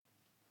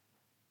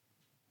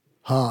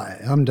Hi,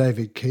 I'm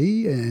David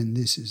Key, and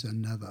this is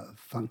another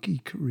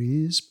Funky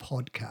Careers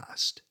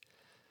podcast.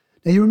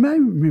 Now, you may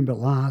remember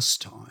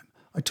last time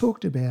I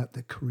talked about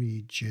the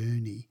career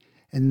journey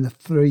and the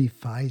three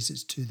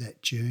phases to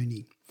that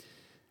journey.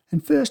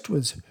 And first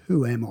was,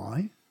 who am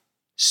I?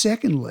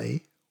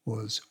 Secondly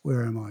was,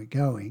 where am I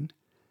going?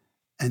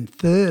 And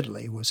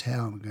thirdly was,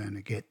 how am I going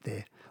to get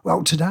there?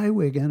 Well, today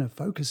we're going to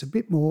focus a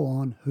bit more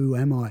on who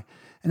am I?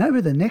 And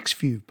over the next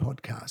few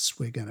podcasts,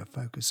 we're going to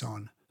focus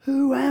on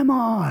who am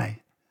I?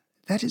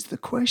 That is the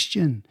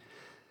question.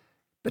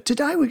 But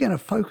today we're going to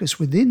focus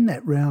within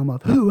that realm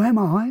of who am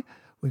I?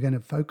 We're going to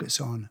focus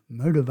on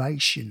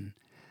motivation.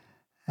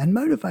 And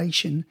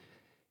motivation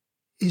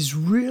is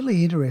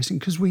really interesting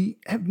because we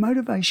have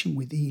motivation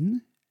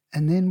within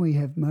and then we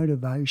have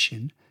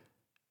motivation,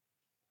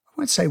 I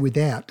won't say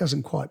without,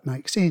 doesn't quite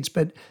make sense,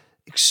 but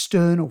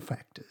external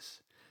factors.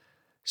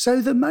 So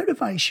the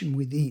motivation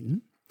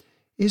within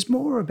is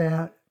more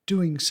about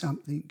doing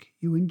something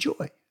you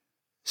enjoy.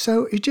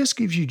 So it just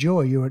gives you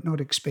joy. You're not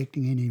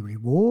expecting any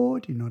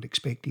reward, you're not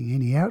expecting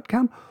any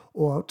outcome,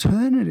 or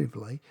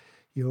alternatively,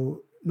 you're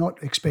not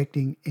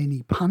expecting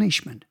any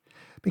punishment.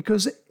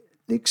 Because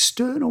the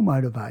external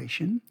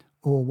motivation,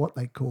 or what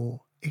they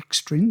call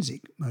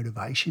extrinsic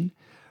motivation,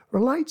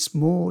 relates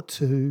more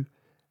to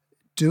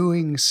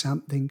doing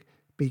something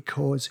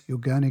because you're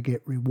going to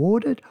get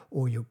rewarded,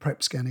 or you're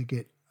perhaps going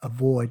to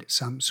avoid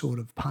some sort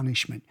of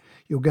punishment.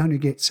 You're going to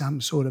get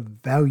some sort of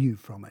value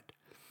from it.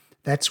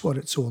 That's what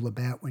it's all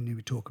about when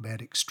you talk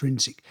about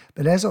extrinsic.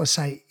 But as I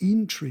say,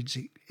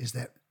 intrinsic is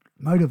that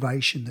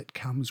motivation that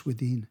comes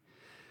within.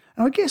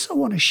 And I guess I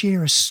want to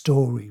share a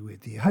story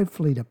with you,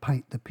 hopefully to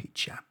paint the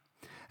picture.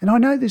 And I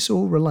know this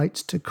all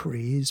relates to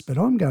careers, but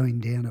I'm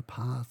going down a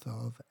path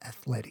of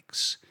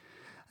athletics.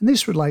 And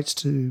this relates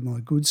to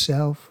my good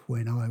self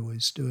when I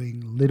was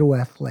doing little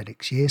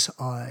athletics. Yes,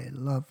 I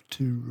love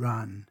to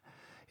run.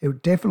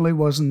 It definitely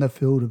wasn't the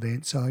field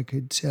events, I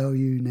could tell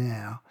you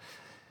now.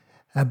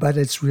 But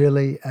it's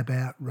really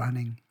about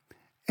running.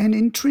 And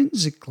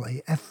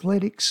intrinsically,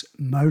 athletics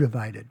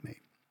motivated me.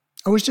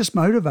 I was just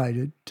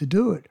motivated to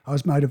do it. I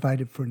was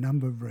motivated for a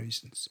number of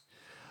reasons.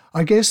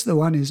 I guess the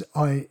one is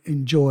I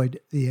enjoyed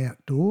the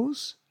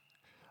outdoors.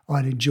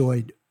 I'd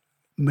enjoyed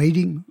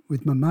meeting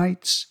with my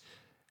mates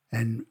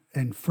and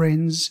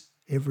friends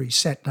every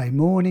Saturday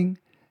morning,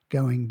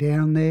 going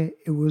down there.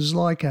 It was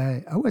like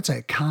I would say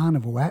a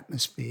carnival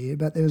atmosphere,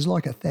 but there was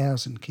like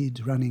 1,000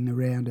 kids running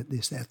around at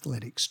this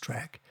athletics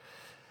track.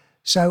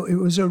 So it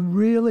was a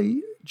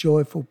really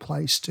joyful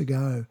place to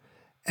go.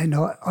 And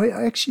I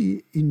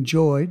actually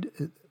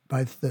enjoyed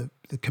both the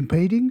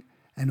competing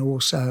and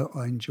also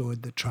I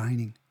enjoyed the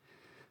training.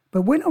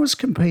 But when I was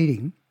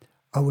competing,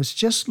 I was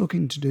just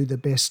looking to do the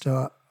best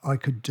I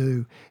could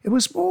do. It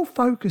was more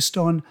focused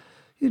on,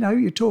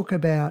 you talk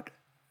about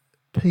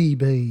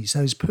PBs,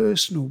 those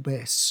personal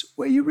bests,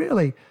 where you're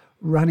really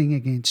running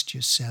against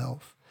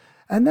yourself.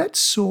 And that's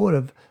sort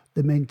of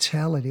the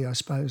mentality, I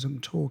suppose, I'm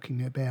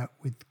talking about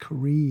with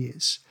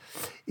careers,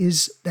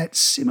 is that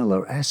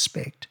similar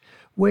aspect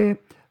where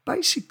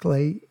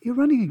basically you're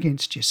running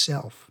against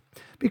yourself.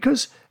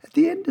 Because at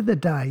the end of the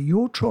day,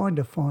 you're trying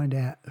to find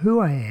out who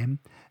I am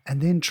and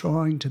then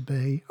trying to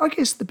be, I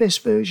guess, the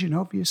best version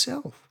of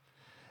yourself.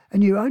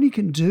 And you only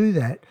can do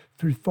that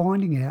through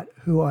finding out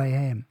who I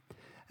am.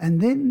 And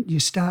then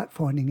you start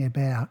finding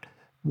about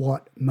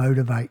what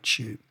motivates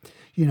you.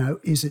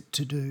 Is it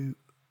to do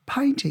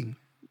painting?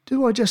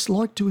 Do I just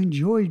like to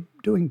enjoy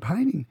doing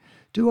painting?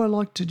 Do I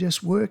like to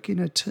just work in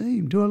a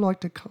team? Do I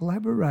like to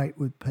collaborate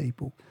with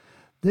people?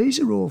 These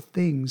are all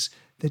things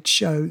that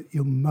show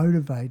you're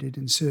motivated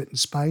in certain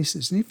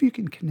spaces. And if you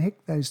can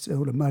connect those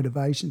sort of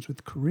motivations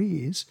with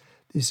careers,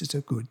 this is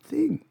a good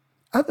thing.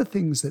 Other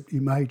things that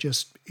you may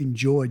just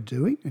enjoy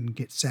doing and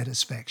get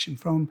satisfaction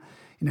from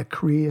in a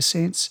career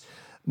sense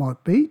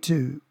might be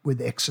with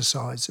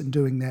exercise and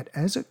doing that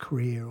as a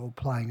career or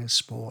playing a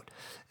sport.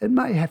 It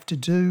may have to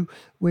do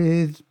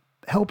with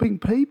helping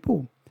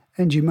people,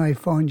 and you may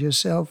find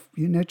yourself,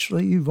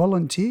 you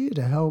volunteer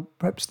to help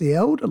perhaps the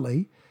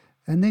elderly,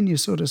 and then you're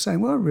sort of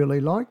saying, well, I really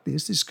like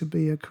this. This could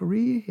be a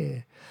career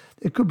here.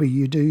 It could be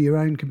you do your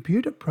own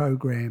computer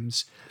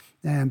programs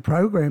and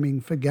programming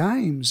for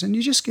games, and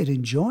you just get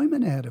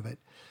enjoyment out of it.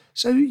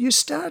 So you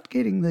start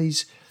getting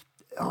these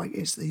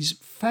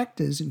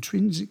factors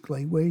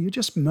intrinsically where you're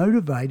just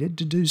motivated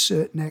to do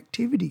certain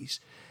activities.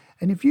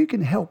 And if you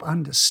can help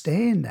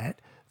understand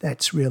that,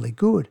 that's really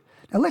good.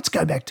 Now let's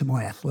go back to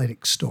my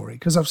athletics story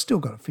because I've still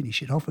got to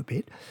finish it off a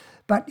bit.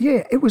 But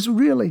yeah, it was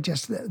really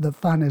just the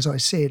fun, as I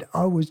said.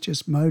 I was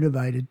just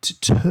motivated to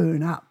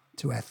turn up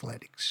to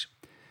athletics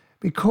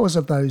because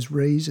of those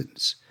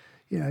reasons,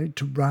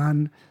 to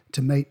run,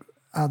 to meet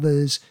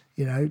others,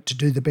 to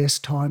do the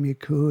best time you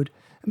could.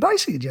 And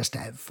basically just to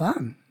have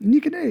fun. And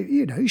you can,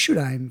 you should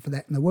aim for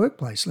that in the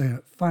workplace.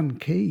 Fun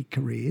key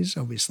careers,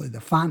 obviously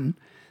the fun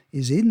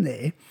is in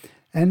there.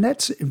 And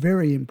that's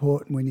very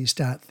important when you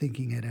start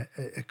thinking at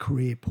a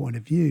career point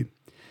of view.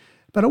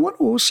 But I want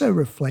to also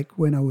reflect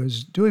when I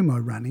was doing my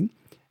running,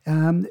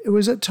 it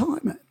was a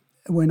time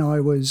when I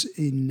was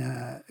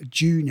in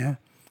junior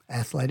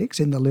athletics,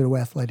 in the Little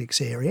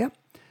Athletics area.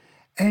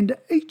 And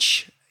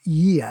each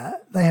year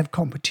they have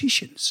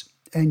competitions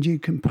and you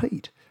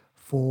compete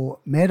for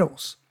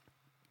medals.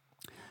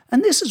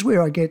 And this is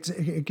where I guess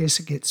it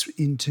gets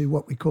into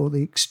what we call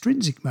the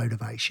extrinsic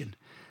motivation.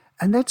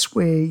 And that's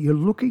where you're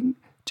looking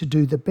to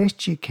do the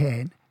best you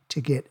can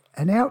to get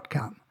an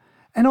outcome.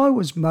 And I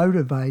was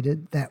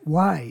motivated that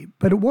way,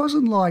 but it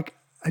wasn't like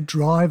a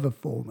driver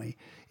for me.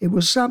 It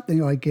was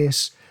something, I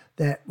guess,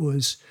 that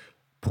was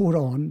put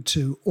on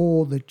to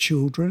all the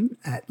children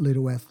at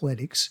Little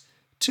Athletics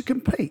to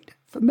compete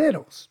for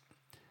medals.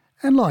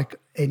 And like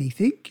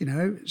anything,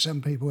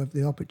 some people have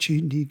the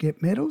opportunity to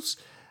get medals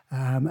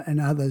and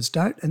others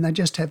don't, and they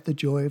just have the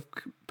joy of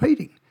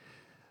competing.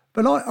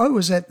 But I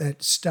was at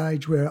that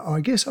stage where I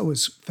guess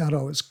felt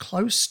I was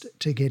close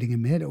to getting a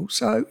medal.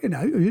 So,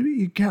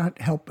 you can't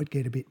help but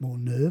get a bit more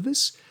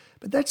nervous.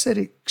 But that's that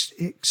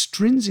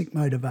extrinsic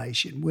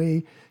motivation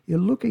where you're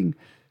looking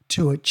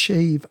to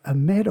achieve a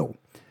medal.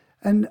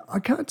 And I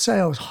can't say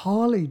I was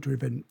highly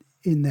driven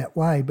in that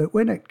way, but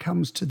when it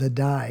comes to the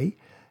day,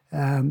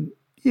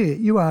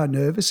 you are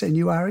nervous and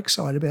you are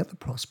excited about the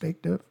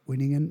prospect of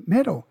winning a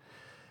medal.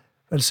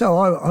 And so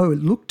I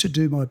would look to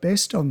do my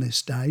best on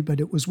this day, but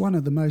it was one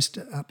of the most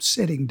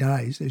upsetting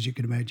days, as you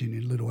can imagine,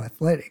 in Little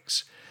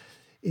Athletics,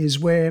 is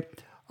where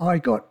I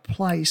got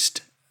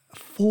placed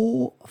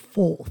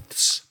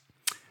 4/4.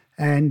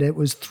 And it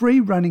was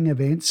 3 running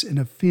events and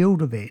a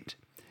field event.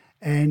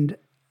 And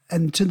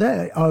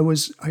today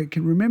I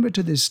can remember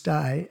to this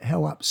day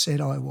how upset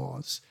I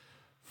was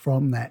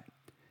from that.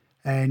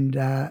 And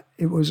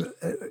it was,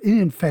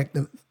 in fact,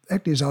 the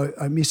fact is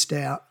I missed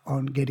out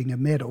on getting a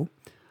medal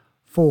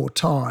 4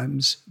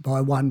 times by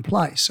 1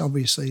 place.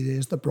 Obviously,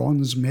 there's the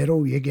bronze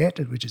medal you get,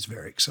 which is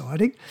very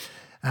exciting,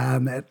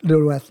 at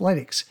Little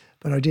Athletics,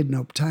 but I didn't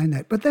obtain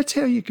that. But that's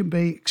how you can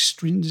be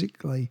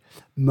extrinsically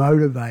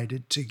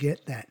motivated to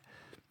get that.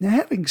 Now,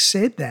 having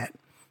said that,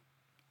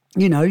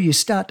 you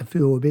start to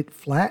feel a bit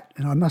flat.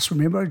 And I must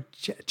remember I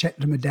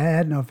chatted to my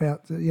dad and I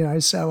felt,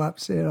 so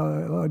upset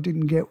I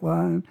didn't get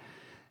one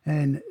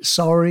and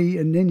sorry.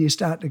 And then you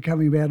start to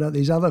come about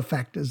these other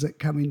factors that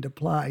come into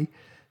play.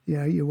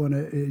 You want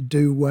to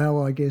do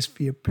well, I guess,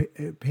 for your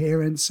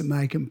parents and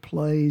make them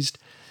pleased.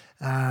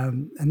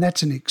 And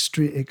that's an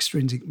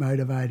extrinsic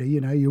motivator.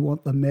 You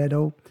want the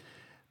medal.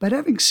 But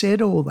having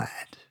said all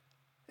that,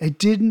 it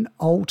didn't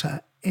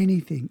alter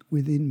anything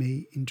within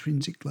me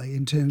intrinsically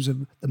in terms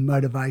of the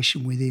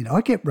motivation within.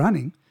 I kept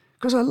running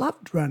because I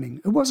loved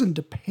running. It wasn't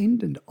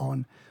dependent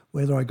on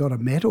whether I got a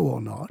medal or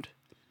not.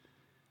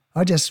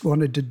 I just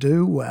wanted to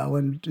do well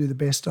and do the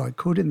best I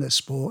could in the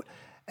sport.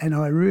 And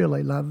I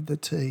really loved the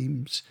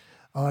teams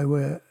I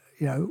were,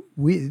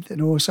 with,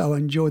 and also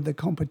enjoyed the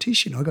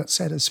competition. I got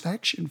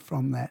satisfaction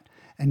from that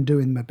and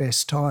doing my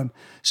best time.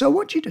 So I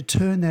want you to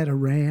turn that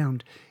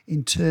around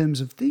in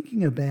terms of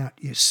thinking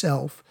about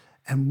yourself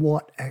and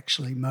what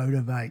actually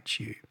motivates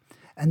you.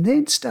 And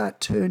then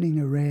start turning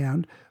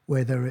around,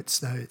 whether it's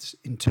those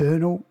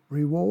internal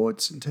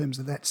rewards in terms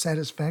of that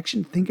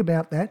satisfaction, think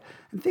about that,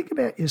 and think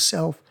about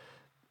yourself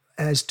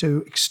as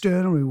to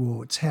external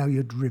rewards, how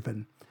you're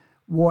driven.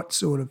 What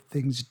sort of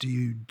things do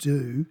you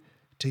do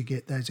to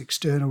get those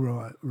external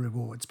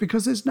rewards?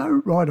 Because there's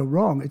no right or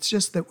wrong. It's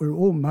just that we're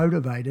all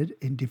motivated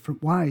in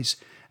different ways.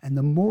 And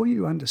the more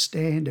you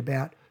understand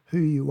about who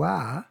you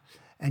are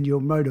and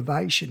your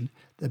motivation,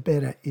 the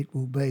better it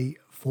will be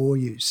for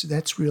you. So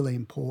that's really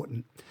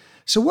important.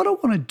 So what I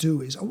want to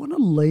do is I want to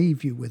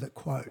leave you with a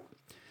quote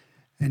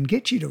and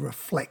get you to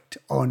reflect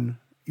on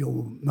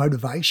your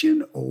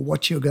motivation or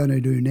what you're going to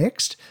do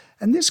next.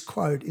 And this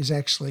quote is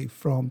actually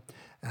from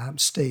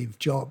Steve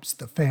Jobs,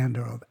 the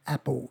founder of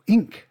Apple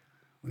Inc.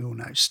 We all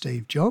know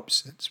Steve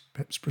Jobs. It's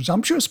perhaps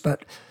presumptuous,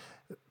 but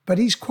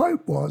his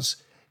quote was,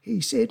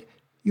 he said,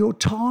 "Your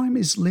time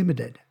is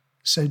limited,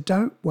 so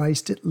don't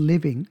waste it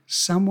living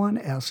someone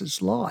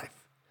else's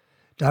life.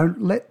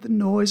 Don't let the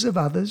noise of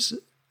others'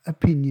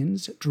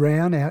 opinions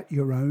drown out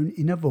your own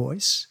inner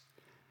voice.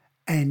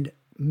 And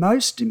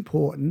most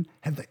important,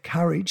 have the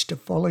courage to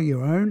follow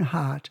your own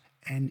heart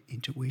and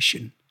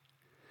intuition."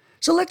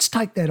 So let's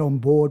take that on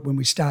board when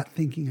we start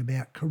thinking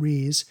about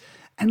careers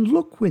and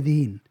look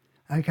within.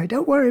 Okay,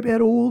 don't worry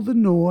about all the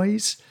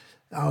noise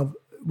of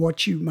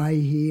what you may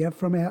hear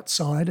from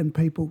outside and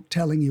people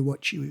telling you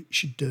what you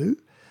should do.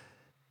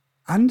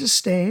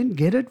 Understand,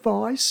 get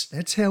advice.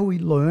 That's how we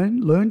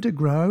learn to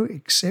grow,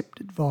 accept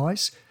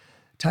advice,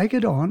 take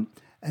it on,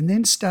 and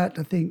then start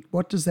to think,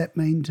 what does that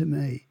mean to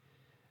me?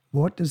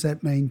 What does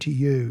that mean to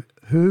you?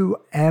 Who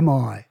am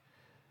I?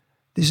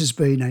 This has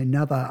been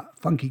another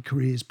Funky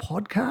Careers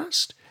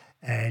podcast,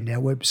 and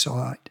our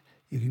website,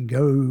 you can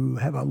go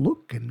have a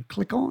look and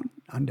click on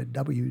under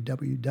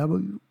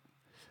www.FUNKEE,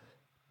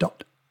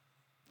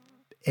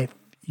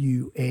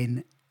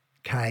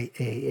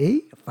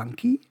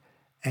 Funky,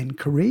 and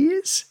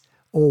Careers,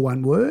 all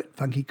one word,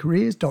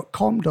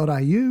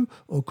 funkycareers.com.au,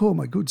 or call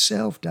my good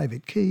self,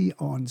 David Key,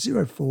 on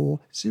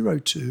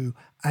 0402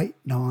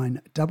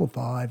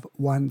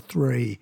 895513.